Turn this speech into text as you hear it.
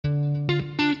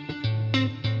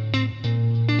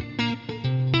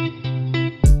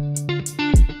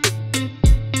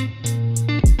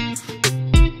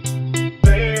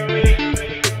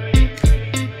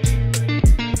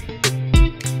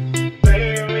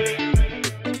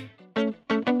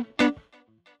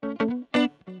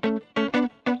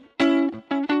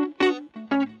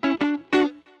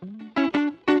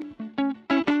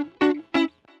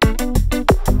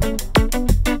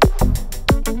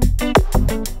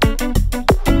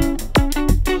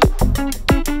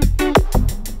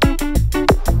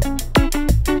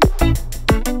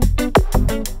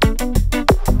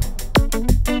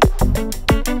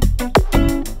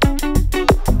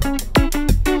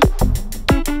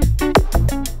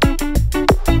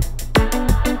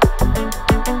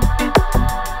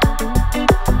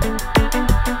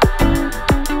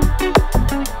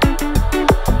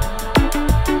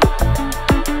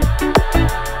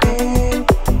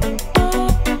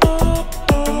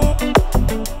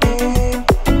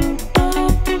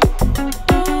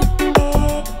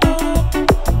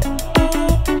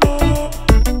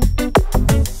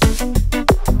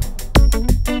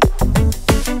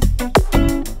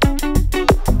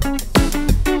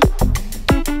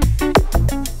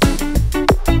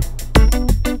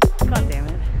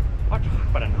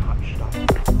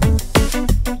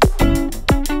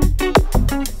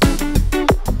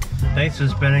Thanks for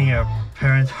spending your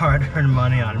parents' hard-earned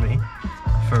money on me.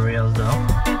 For reals though.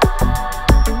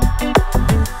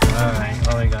 Alright,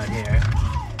 what we got here?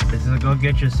 This is go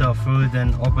get yourself food,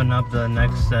 then open up the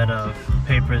next set of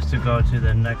papers to go to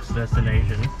the next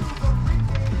destination.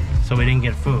 So we didn't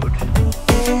get food.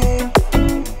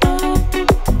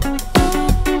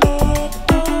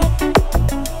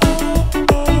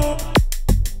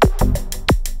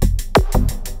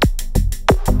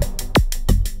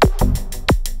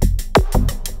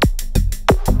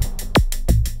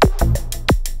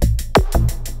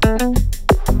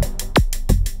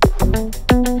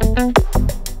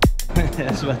 I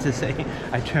was about to say,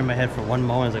 I turned my head for one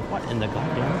moment, I was like, what in the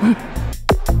goddamn?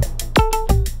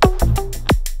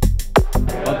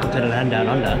 Welcome to the land down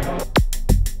under.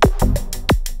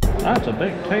 That's a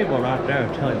big table right there,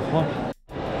 I tell you what.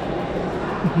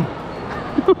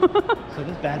 So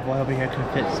this bad boy over here can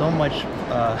fit so much,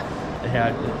 here,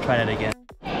 I'll try that again.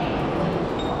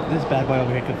 This bad boy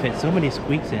over here can fit so many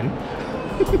squeaks in.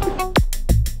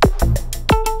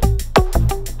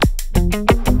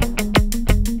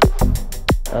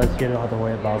 Let's get out of the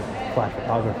way about flash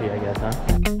photography, I guess, huh?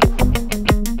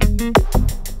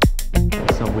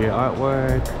 Some weird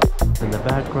artwork in the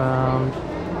background.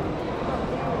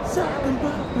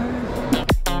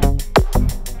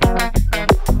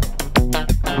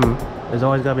 There's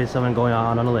always gotta be someone going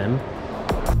out on a limb.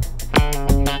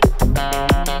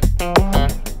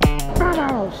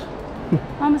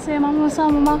 Mama say, Mama saw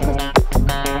Marcus.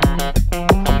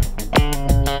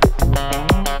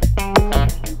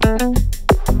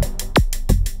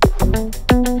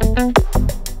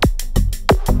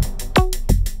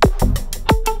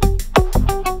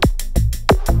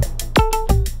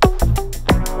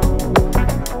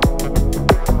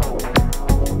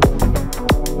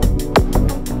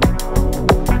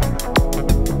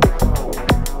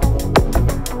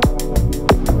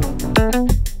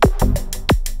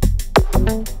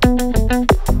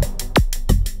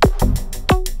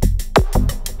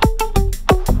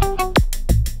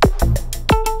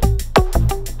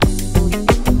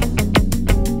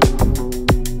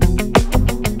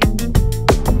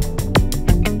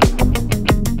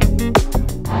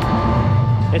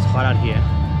 It's hot out here.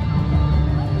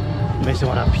 Makes me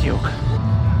want to puke.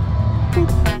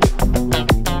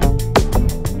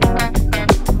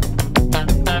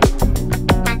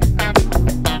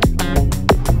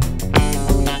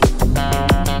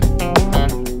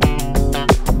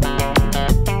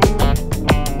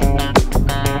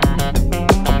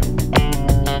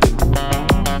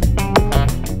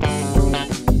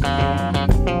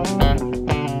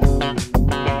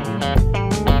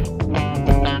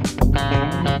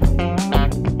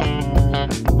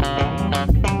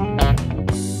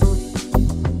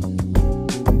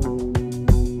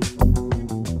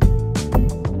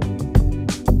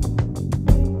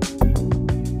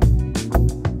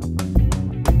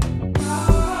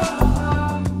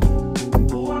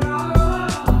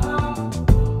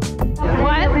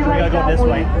 Go this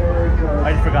way.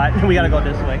 I just forgot. We gotta go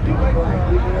this way.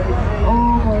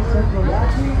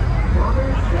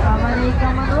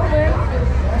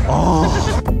 Oh.